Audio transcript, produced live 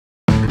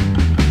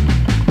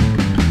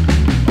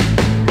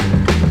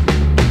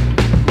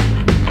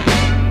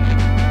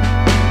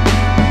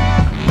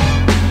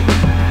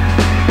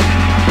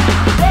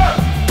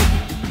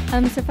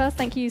So first,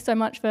 thank you so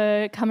much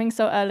for coming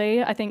so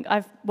early. I think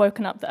I've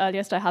woken up the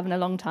earliest I have in a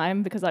long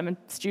time because I'm a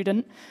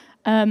student.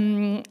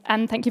 And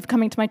thank you for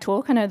coming to my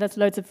talk. I know there's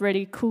loads of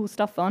really cool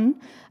stuff on.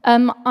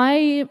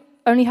 I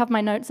only have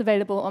my notes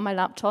available on my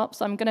laptop,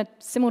 so I'm going to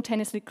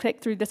simultaneously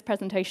click through this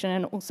presentation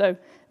and also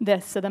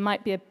this, so there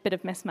might be a bit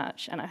of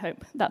mismatch, and I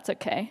hope that's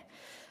okay.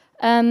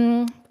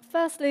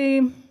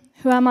 Firstly,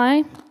 who am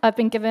I? I've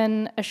been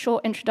given a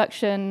short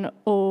introduction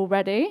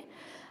already.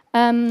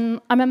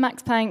 I'm a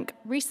Max Planck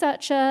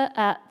researcher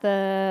at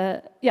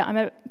I'm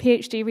a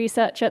PhD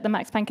researcher at the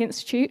Max Planck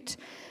Institute.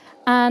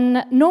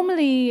 And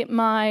normally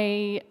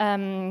my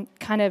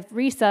kind of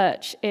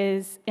research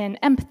is in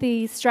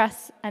empathy,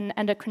 stress, and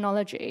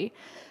endocrinology.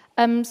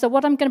 So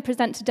what I'm going to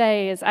present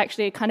today is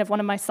actually kind of one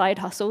of my side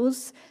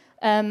hustles.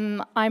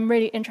 I'm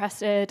really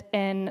interested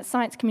in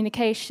science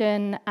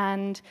communication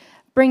and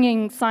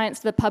bringing science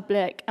to the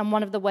public, and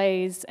one of the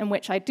ways in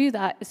which I do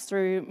that is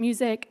through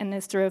music and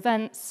is through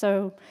events,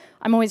 so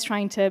I'm always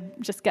trying to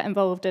just get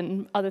involved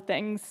in other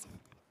things.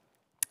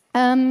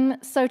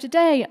 So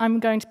today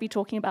I'm going to be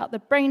talking about the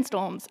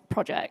Brainstorms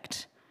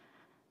project.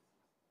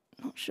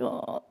 Not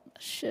sure,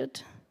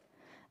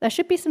 there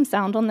should be some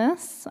sound on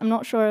this. I'm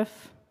not sure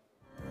if,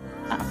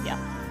 yeah.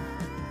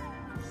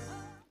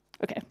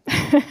 Okay.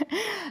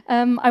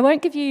 I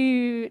won't give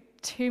you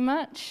too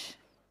much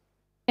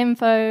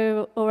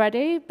info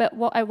already, but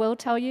what I will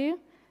tell you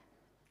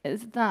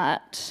is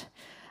that,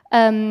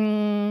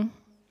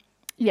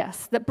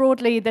 yes, that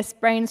broadly this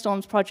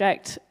Brainstorms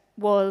project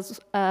was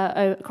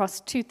across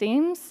two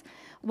themes.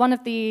 One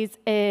of these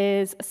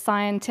is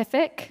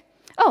scientific.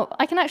 Oh,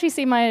 I can actually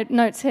see my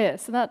notes here,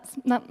 so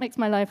that makes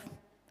my life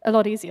a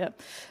lot easier.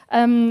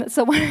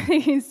 So one of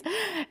these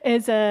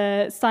is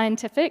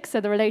scientific, so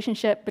the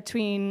relationship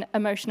between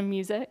emotion and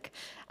music,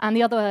 and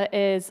the other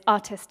is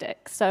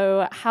artistic,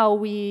 so how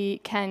we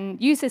can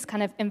use this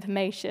kind of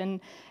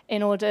information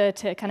in order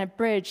to kind of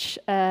bridge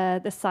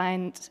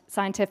the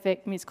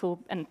scientific, musical,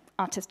 and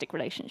artistic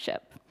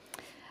relationship.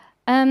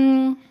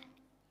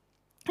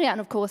 Yeah,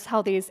 and of course,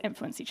 how these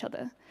influence each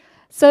other.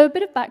 So a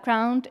bit of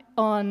background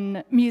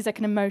on music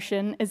and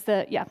emotion is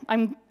that, yeah,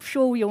 I'm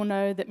sure we all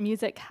know that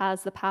music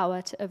has the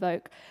power to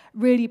evoke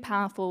really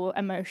powerful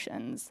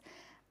emotions.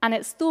 And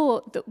it's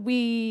thought that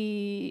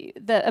the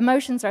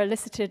emotions are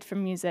elicited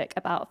from music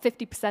about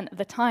 50% of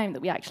the time that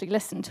we actually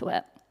listen to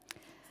it.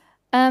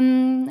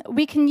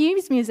 We can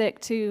use music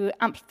to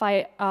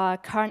amplify our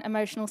current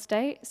emotional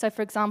state. So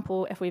for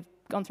example, if we've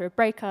gone through a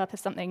breakup, if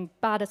something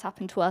bad has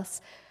happened to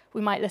us,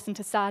 we might listen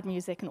to sad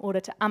music in order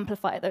to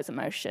amplify those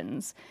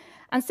emotions.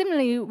 And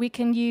similarly, we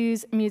can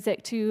use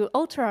music to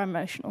alter our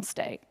emotional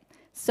state.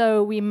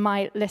 So we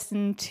might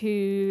listen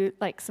to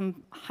like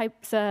some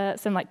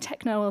like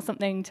techno or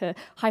something to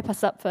hype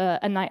us up for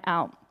a night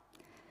out.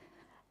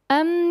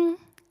 And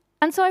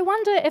so I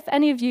wonder if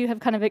any of you have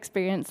kind of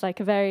experienced like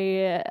a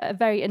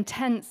very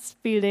intense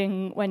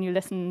feeling when you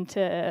listen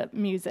to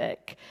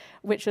music,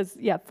 which is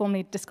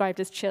formerly described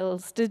as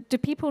chills. Do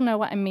people know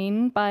what I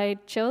mean by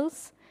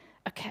chills?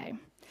 Okay,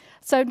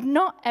 so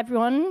not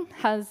everyone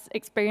has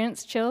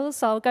experienced chills,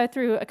 so I'll go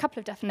through a couple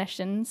of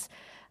definitions.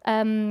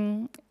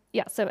 So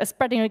a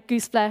spreading of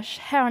goose flesh,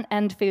 hair on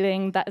end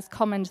feeling that is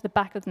common to the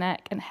back of the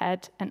neck and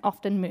head and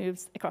often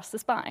moves across the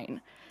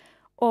spine.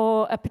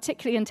 Or a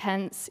particularly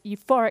intense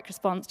euphoric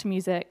response to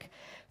music,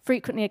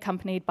 frequently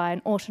accompanied by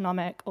an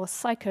autonomic or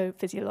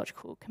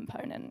psychophysiological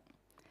component.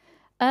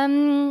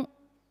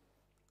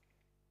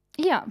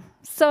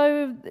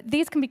 So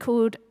these can be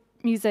called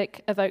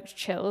music-evoked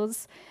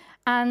chills.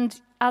 And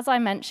as I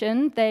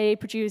mentioned, they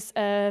produce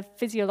a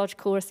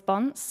physiological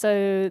response.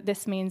 So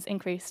this means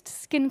increased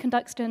skin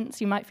conductance.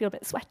 You might feel a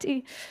bit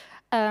sweaty,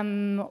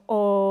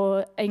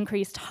 or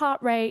increased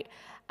heart rate,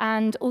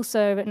 and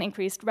also an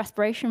increased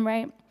respiration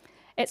rate.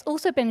 It's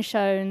also been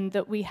shown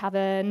that we have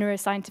a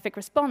neuroscientific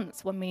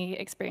response when we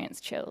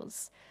experience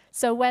chills.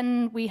 So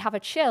when we have a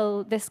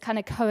chill, this kind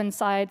of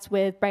coincides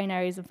with brain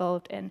areas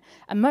involved in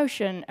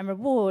emotion and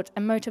reward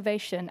and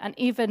motivation and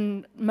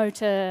even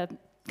motor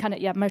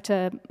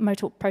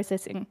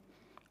processing.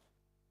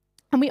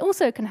 And we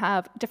also can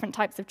have different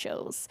types of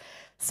chills.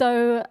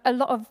 So a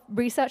lot of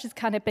research has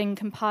kind of been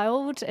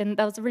compiled, and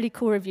there was a really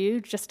cool review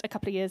just a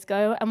couple of years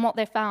ago, and what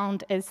they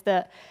found is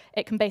that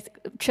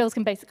chills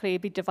can basically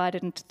be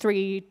divided into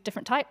 3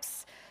 different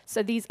types.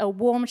 So these are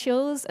warm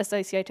chills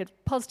associated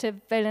with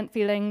positive, valent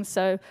feelings.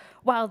 So,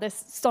 wow, this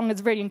song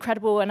is really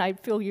incredible, and I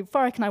feel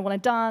euphoric, and I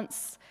want to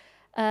dance.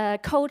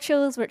 Cold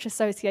chills, which are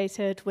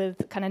associated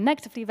with kind of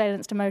negatively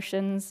valenced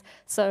emotions.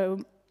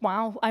 So,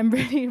 wow, I'm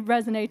really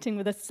resonating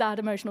with a sad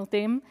emotional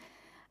theme.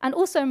 And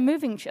also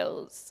moving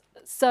chills.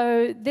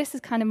 So this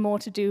is kind of more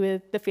to do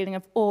with the feeling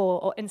of awe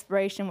or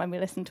inspiration when we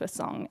listen to a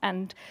song.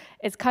 And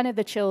it's kind of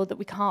the chill that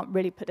we can't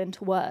really put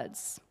into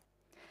words.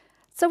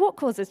 So what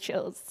causes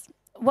chills?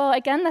 Well,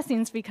 again, there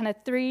seems to be kind of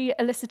 3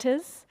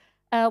 elicitors.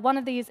 One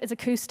of these is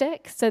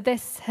acoustic. So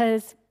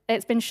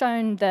it's been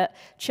shown that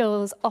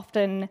chills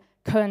often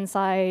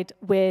coincide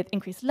with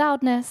increased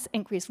loudness,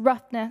 increased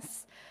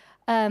roughness.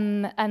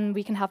 And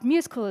we can have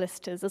musical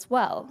listeners as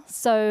well.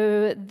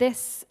 So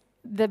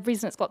the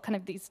reason it's got kind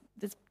of this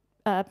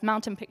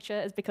mountain picture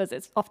is because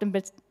it's often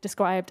been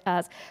described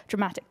as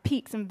dramatic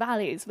peaks and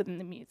valleys within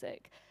the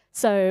music.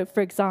 So,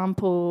 for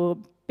example,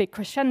 big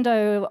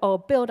crescendo or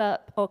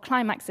build-up or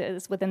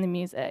climaxes within the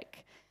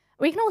music.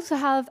 We can also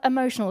have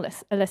emotional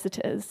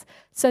elicitors.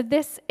 So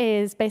this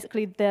is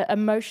basically the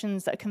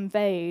emotions that are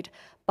conveyed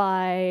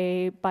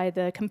by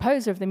the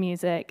composer of the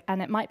music,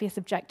 and it might be a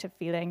subjective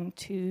feeling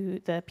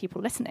to the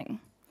people listening.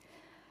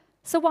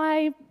 So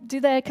why do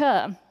they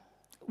occur?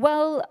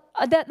 Well,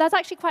 there's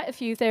actually quite a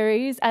few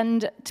theories,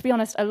 and to be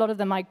honest, a lot of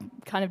them I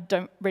kind of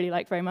don't really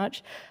like very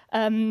much.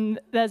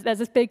 There's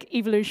this big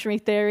evolutionary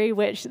theory,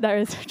 which there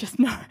is just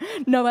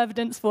no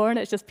evidence for, and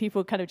it's just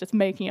people kind of just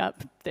making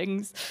up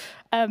things.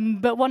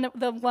 But one of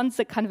the ones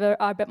that kind of are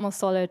a bit more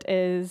solid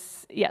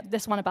is,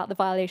 this one about the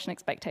violation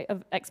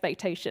of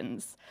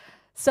expectations.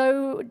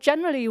 So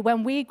generally,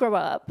 when we grow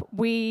up,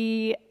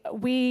 we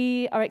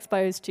are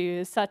exposed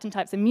to certain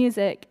types of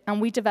music,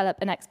 and we develop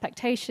an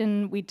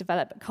expectation, we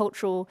develop a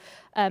cultural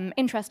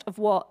interest of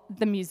what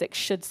the music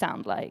should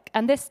sound like.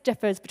 And this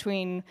differs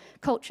between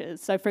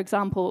cultures. So for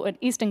example, in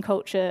Eastern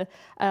culture,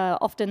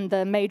 often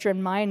the major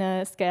and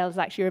minor scale is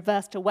actually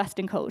reversed to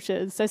Western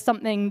cultures. So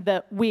something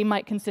that we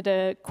might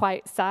consider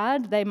quite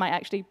sad, they might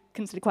actually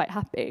consider quite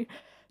happy.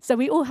 So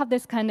we all have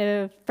this kind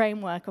of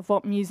framework of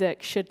what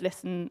music should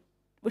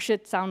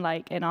sound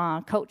like in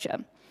our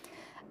culture.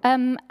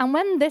 And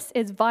when this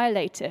is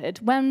violated,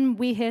 when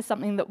we hear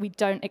something that we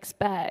don't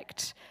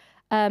expect,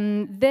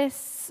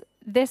 this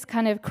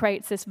kind of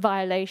creates this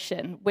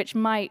violation, which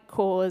might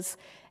cause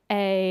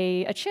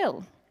a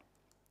chill.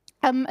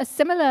 A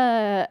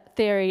similar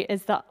theory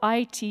is the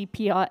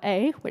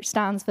ITPRA, which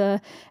stands for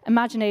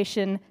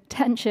Imagination,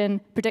 Tension,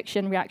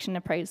 Prediction, Reaction,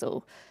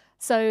 Appraisal.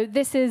 So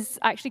this is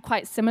actually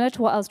quite similar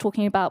to what I was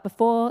talking about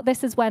before.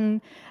 This is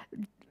when,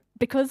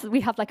 because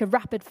we have like a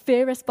rapid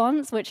fear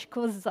response, which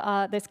causes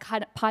this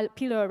kind of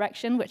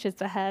piloerection, which is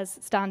the hairs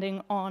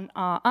standing on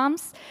our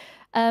arms,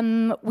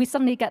 we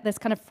suddenly get this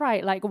kind of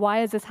fright, like,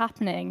 why is this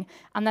happening?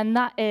 And then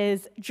that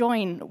is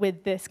joined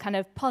with this kind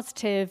of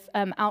positive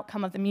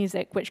outcome of the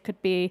music, which could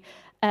be,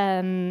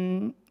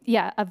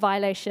 a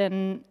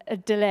violation, a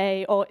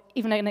delay, or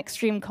even an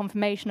extreme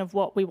confirmation of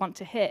what we want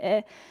to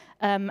hear.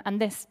 And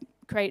this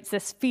creates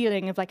this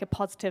feeling of like a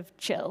positive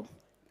chill.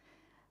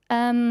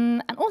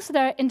 And also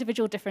there are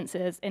individual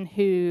differences in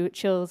who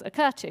chills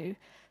occur to.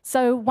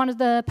 So one of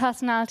the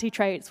personality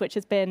traits which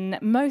has been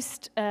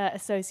most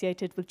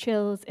associated with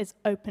chills is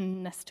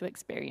openness to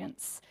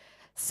experience.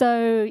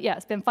 So yeah,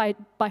 it's been by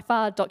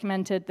far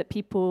documented that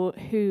people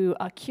who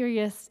are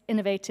curious,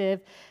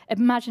 innovative,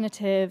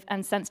 imaginative,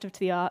 and sensitive to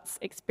the arts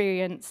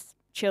experience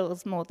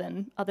chills more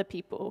than other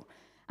people.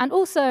 And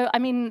also, I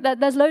mean,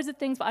 there's loads of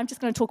things, but I'm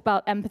just going to talk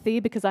about empathy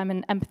because I'm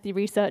an empathy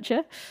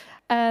researcher.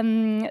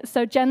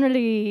 So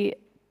generally,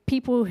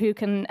 people who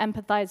can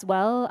empathize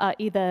well are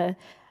either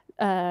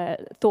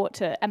thought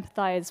to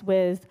empathize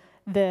with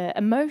the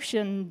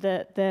emotion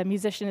that the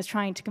musician is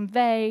trying to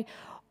convey,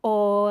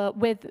 or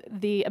with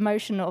the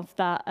emotion of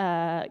that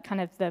kind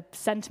of the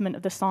sentiment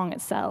of the song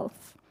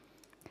itself.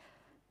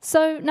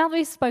 So now that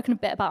we've spoken a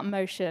bit about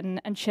emotion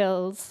and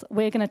chills,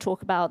 we're going to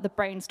talk about the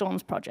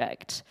Brainstorms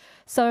project.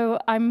 So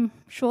I'm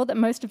sure that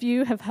most of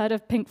you have heard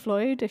of Pink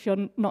Floyd, if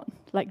you're not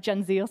like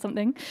Gen Z or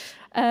something.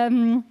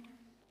 And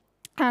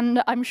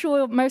I'm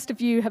sure most of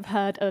you have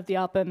heard of the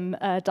album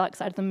Dark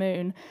Side of the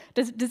Moon.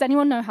 Does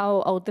anyone know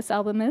how old this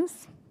album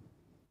is?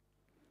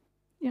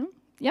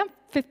 Yeah,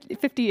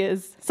 50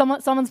 years.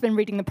 Someone's been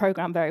reading the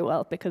program very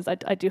well, because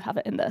I do have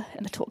it in the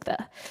talk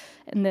there,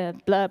 in the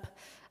blurb.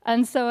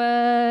 And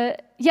so,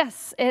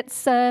 yes,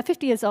 it's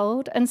 50 years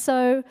old. And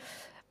so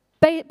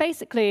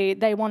basically,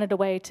 they wanted a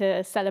way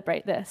to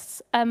celebrate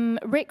this.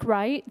 Rick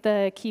Wright,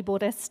 the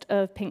keyboardist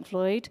of Pink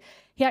Floyd,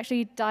 he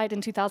actually died in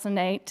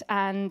 2008,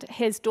 and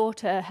his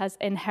daughter has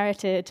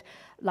inherited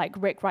like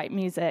Rick Wright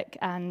music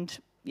and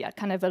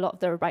kind of a lot of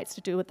the rights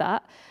to do with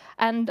that.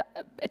 And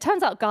it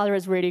turns out Gala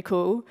is really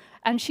cool,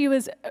 and she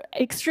was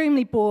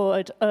extremely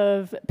bored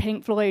of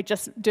Pink Floyd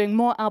just doing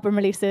more album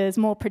releases,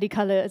 more pretty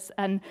colors,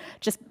 and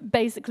just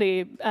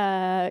basically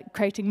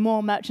creating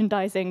more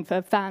merchandising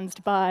for fans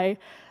to buy.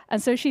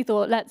 And so she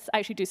thought, let's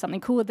actually do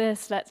something cool with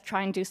this. Let's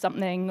try and do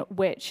something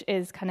which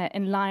is kind of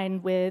in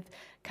line with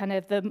kind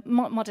of the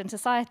modern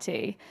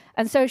society.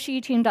 And so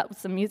she teamed up with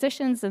some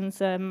musicians and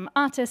some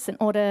artists and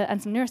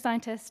some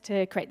neuroscientists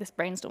to create this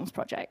Brainstorms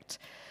project.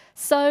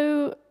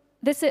 So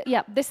this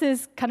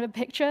is kind of a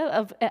picture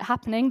of it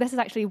happening. This is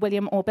actually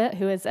William Orbit,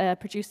 who is a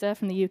producer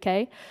from the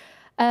UK.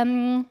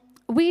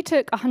 We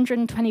took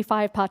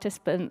 125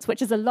 participants,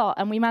 which is a lot,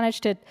 and we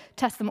managed to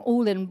test them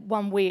all in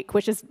 1 week,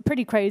 which is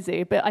pretty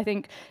crazy. But I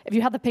think if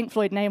you have the Pink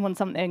Floyd name on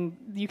something,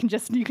 you can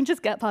just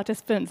get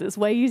participants. It's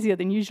way easier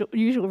than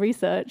usual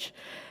research.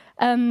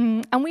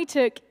 And we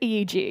took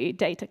EEG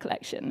data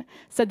collection.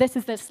 So this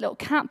is this little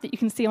cap that you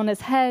can see on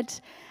his head,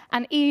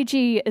 And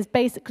EEG is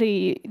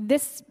basically,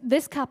 this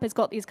cap has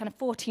got these kind of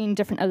 14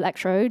 different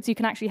electrodes. You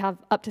can actually have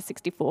up to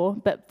 64,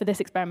 but for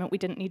this experiment, we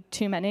didn't need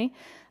too many.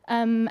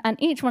 And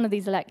each one of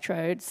these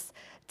electrodes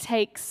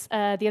takes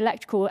the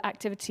electrical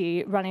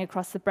activity running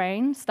across the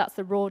brain. So that's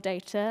the raw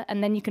data.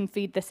 And then you can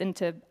feed this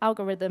into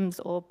algorithms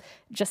or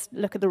just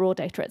look at the raw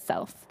data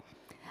itself.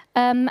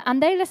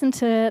 And they listened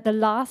to the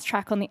last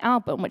track on the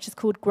album, which is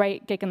called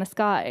Great Gig in the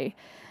Sky.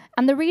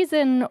 And the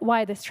reason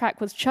why this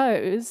track was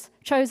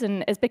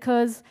chosen is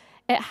because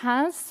it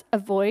has a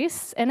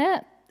voice in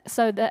it,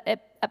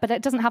 but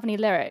it doesn't have any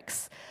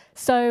lyrics.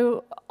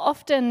 So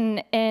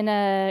often in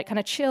a kind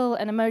of chill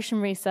and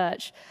emotion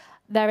research,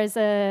 there is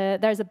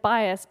a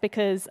bias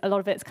because a lot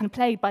of it's kind of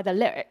played by the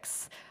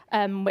lyrics,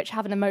 which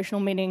have an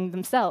emotional meaning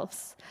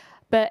themselves.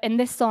 But in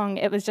this song,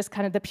 it was just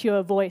kind of the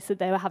pure voice that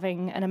they were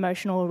having an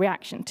emotional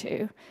reaction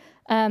to.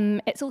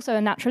 It's also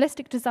a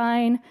naturalistic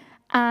design.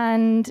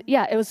 And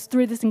yeah, it was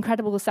through this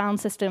incredible sound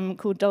system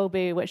called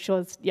Dolby, which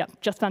was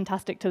just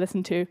fantastic to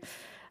listen to.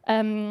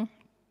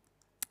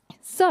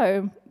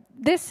 So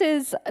this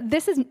is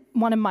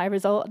one of my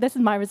results. This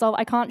is my result.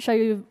 I can't show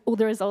you all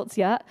the results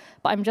yet,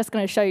 but I'm just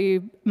going to show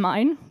you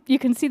mine. You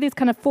can see these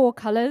kind of 4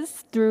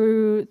 colors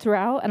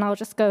throughout, and I'll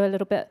just go a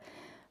little bit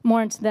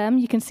more into them.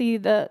 You can see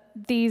that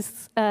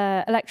these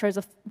electrodes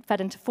are fed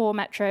into 4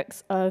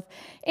 metrics of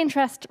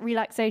interest,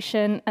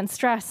 relaxation, and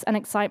stress and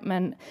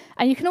excitement.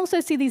 And you can also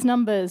see these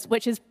numbers,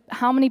 which is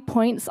how many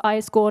points I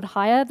scored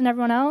higher than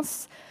everyone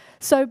else.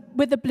 So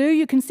with the blue,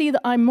 you can see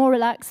that I'm more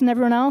relaxed than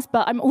everyone else,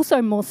 but I'm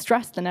also more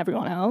stressed than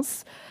everyone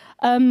else,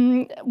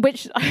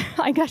 which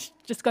I guess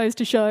just goes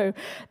to show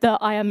that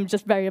I am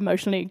just very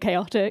emotionally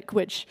chaotic,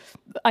 which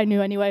I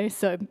knew anyway,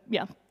 so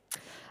yeah.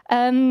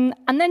 And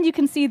then you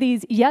can see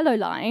these yellow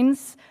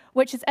lines,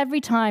 which is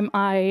every time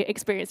I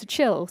experienced a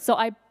chill. So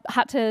I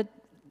had to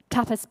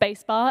tap a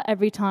space bar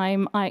every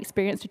time I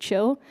experienced a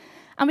chill.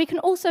 And we can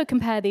also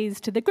compare these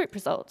to the group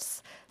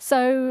results.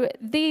 So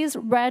these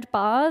red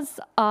bars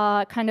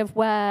are kind of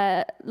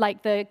where,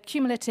 like, the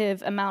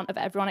cumulative amount of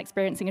everyone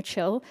experiencing a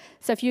chill.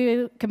 So if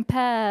you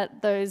compare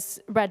those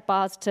red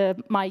bars to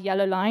my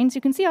yellow lines,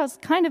 you can see I was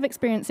kind of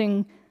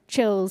experiencing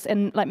chills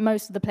in, like,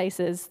 most of the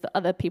places that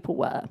other people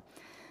were.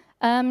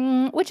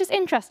 Which is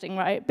interesting,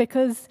 right?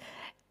 Because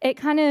it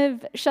kind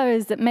of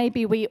shows that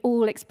maybe we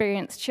all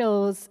experience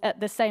chills at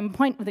the same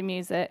point with the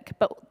music,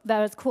 but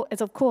there is,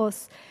 of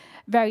course,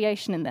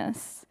 variation in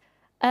this.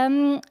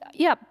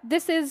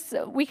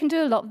 We can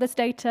do a lot of this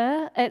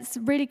data. It's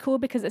really cool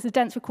because it's a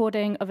dense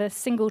recording of a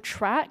single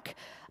track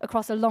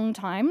across a long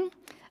time.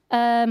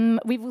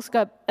 We've also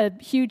got a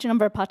huge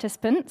number of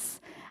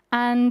participants,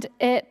 and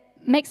it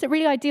makes it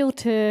really ideal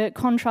to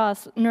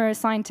contrast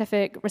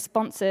neuroscientific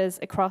responses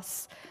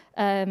across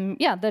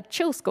the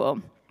chill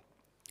score.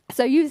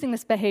 So using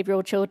this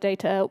behavioral chill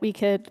data, we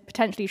could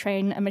potentially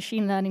train a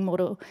machine learning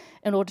model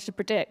in order to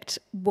predict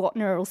what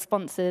neural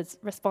responses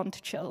respond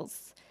to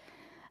chills.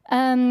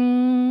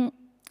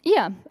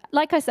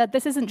 Like I said,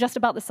 this isn't just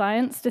about the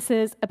science. This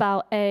is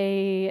about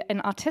an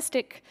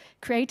artistic,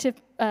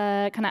 creative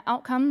kind of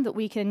outcome that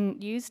we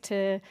can use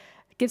to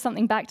give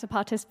something back to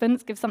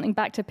participants, give something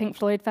back to Pink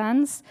Floyd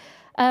fans.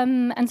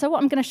 And so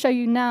what I'm going to show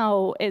you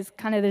now is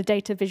kind of the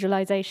data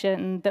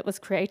visualization that was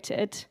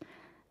created.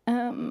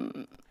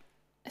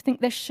 I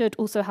think this should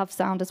also have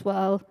sound as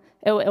well.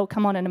 It'll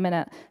come on in a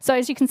minute. So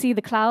as you can see,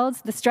 the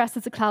clouds, the stress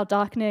is the cloud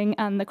darkening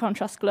and the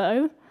contrast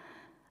glow.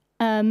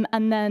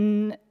 And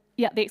then,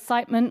 the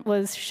excitement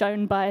was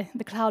shown by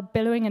the cloud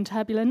billowing and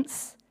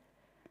turbulence.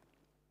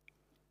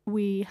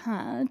 We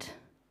had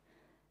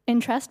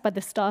interest by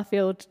the star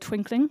field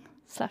twinkling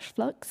 /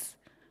 flux.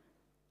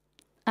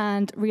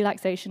 And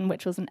relaxation,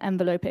 which was an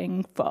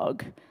enveloping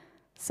fog.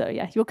 So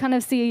you'll kind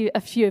of see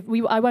a few.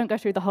 I won't go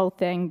through the whole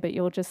thing, but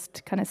you'll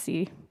just kind of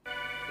see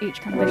each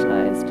kind of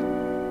visualized.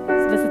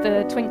 So this is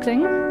the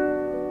twinkling,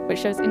 which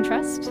shows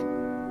interest.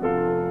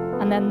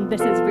 And then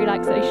this is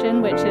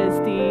relaxation, which is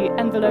the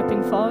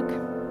enveloping fog.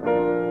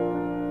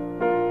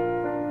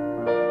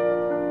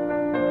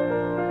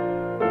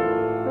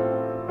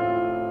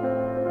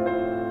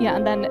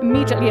 And then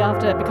immediately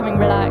after becoming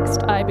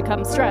relaxed, I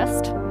become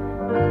stressed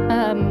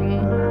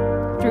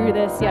through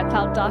this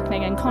cloud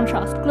darkening and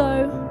contrast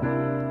glow.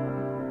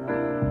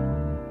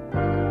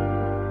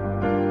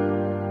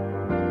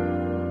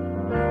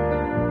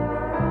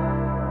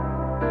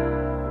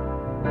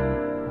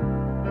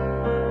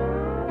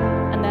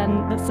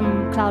 There's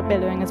some cloud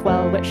billowing as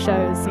well, which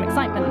shows some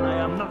excitement.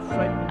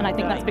 And I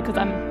think that's because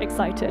I'm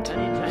excited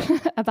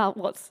about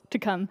what's to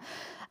come.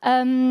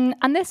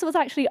 And this was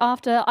actually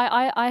after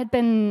I had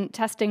been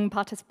testing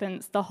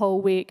participants the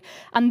whole week.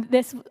 And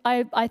this,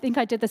 I think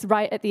I did this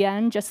right at the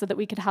end, just so that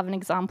we could have an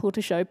example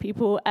to show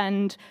people.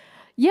 And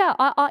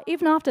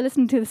even after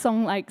listening to the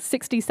song like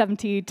 60,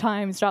 70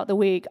 times throughout the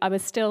week, I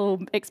was still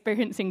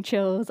experiencing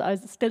chills. I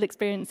was still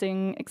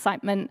experiencing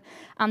excitement.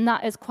 And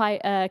that is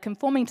quite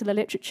conforming to the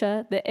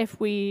literature, that if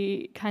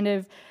we kind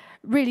of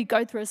really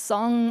go through a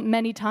song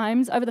many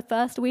times over the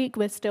first week,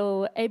 we're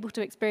still able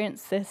to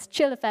experience this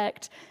chill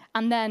effect.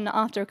 And then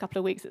after a couple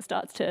of weeks, it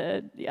starts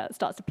to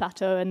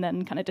plateau and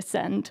then kind of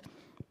descend.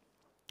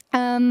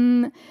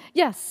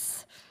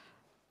 Yes.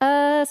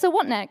 So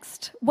what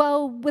next?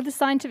 Well, with the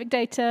scientific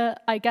data,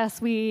 I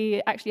guess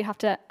we actually have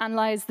to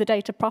analyze the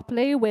data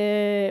properly.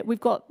 We've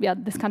got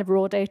this kind of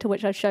raw data,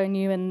 which I've shown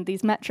you in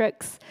these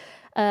metrics,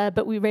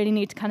 but we really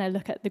need to kind of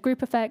look at the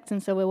group effects,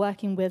 and so we're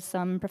working with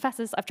some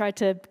professors. I've tried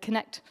to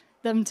connect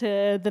them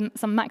to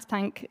some Max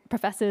Planck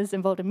professors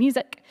involved in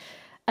music.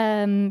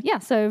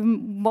 So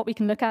what we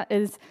can look at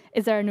is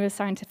there a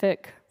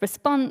neuroscientific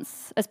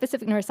response, a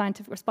specific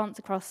neuroscientific response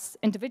across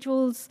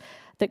individuals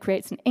that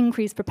creates an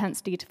increased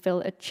propensity to feel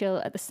a chill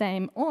at the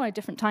same or a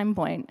different time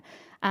point?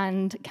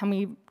 And can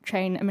we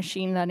train a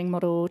machine learning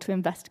model to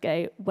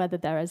investigate whether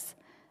there is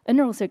a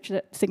neural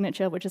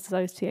signature which is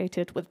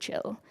associated with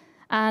chill?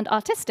 And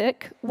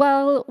artistic,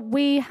 well,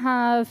 we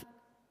have,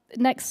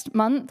 next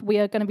month, we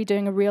are going to be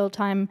doing a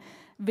real-time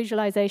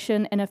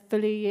visualization in a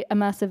fully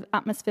immersive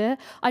atmosphere.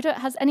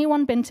 Has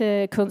anyone been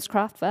to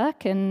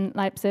Kunstkraftwerk in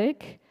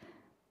Leipzig?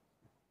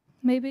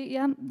 Maybe,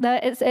 yeah.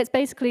 It's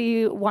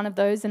basically one of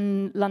those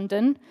in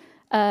London.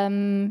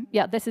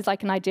 This is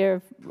like an idea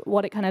of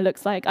what it kind of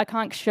looks like. I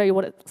can't show you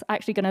what it's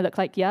actually going to look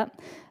like yet,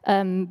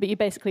 but you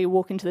basically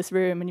walk into this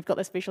room and you've got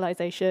this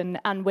visualization,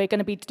 and we're going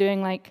to be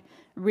doing like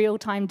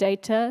real-time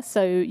data,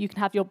 so you can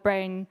have your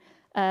brain,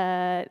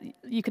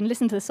 you can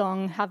listen to the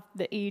song, have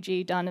the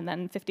EEG done, and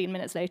then 15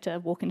 minutes later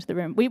walk into the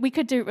room. We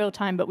could do it real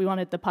time, but we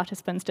wanted the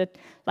participants to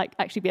like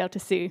actually be able to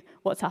see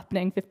what's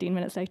happening 15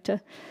 minutes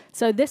later.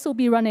 So this will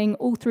be running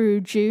all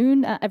through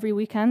June, every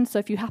weekend. So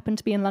if you happen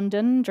to be in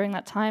London during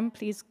that time,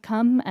 please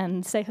come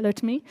and say hello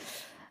to me.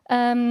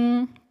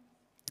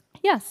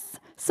 Yes,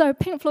 so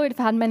Pink Floyd have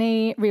had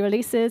many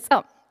re-releases.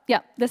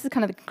 This is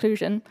kind of the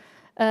conclusion.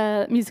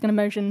 Music and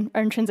emotion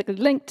are intrinsically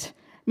linked.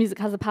 Music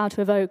has the power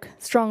to evoke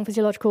strong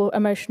physiological,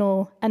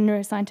 emotional, and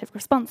neuroscientific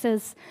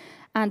responses,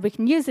 and we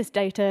can use this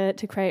data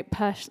to create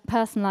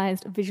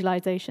personalized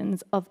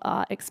visualizations of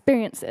our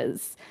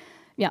experiences.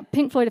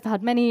 Pink Floyd have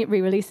had many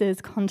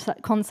re-releases,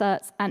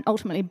 concerts, and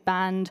ultimately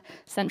band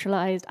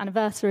centralized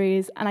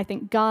anniversaries, and I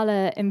think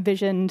Gala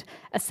envisioned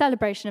a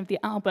celebration of the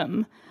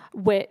album,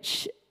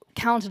 which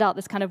counted out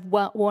this kind of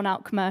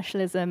worn-out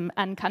commercialism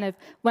and kind of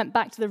went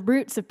back to the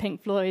roots of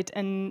Pink Floyd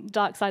and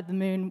Dark Side of the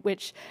Moon,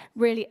 which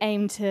really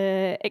aimed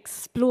to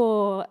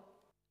explore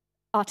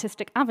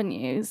artistic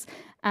avenues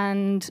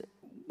and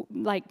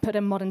like put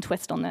a modern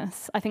twist on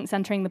this. I think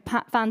centering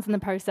the fans in the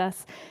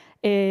process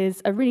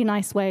is a really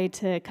nice way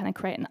to kind of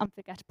create an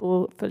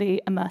unforgettable,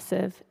 fully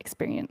immersive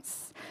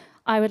experience.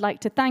 I would like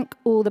to thank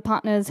all the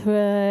partners who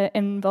are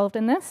involved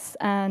in this,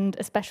 and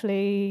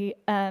especially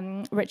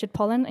Richard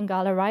Pollan and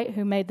Gala Wright,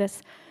 who made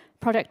this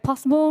project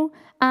possible.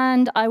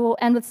 And I will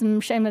end with some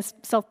shameless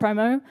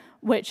self-promo,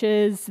 which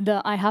is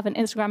that I have an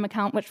Instagram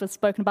account, which was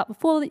spoken about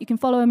before, that you can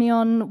follow me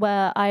on,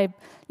 where I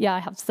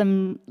have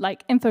some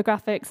like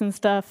infographics and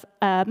stuff,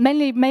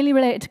 mainly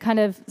related to kind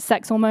of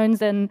sex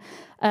hormones and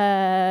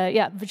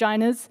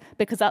vaginas,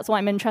 because that's what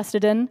I'm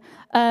interested in.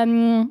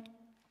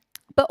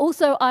 But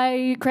also,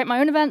 I create my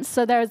own events.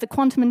 So there is the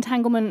Quantum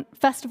Entanglement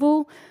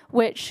Festival,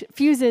 which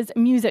fuses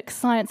music,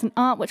 science, and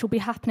art, which will be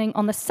happening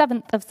on the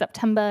 7th of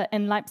September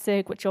in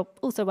Leipzig, which you're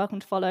also welcome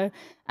to follow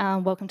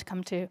and welcome to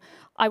come to.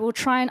 I will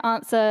try and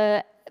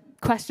answer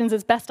questions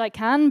as best I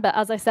can, but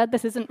as I said,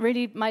 this isn't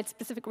really my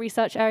specific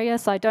research area,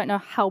 so I don't know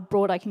how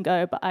broad I can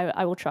go, but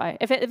I will try.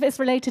 If it's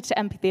related to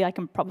empathy, I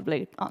can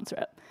probably answer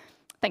it.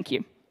 Thank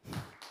you.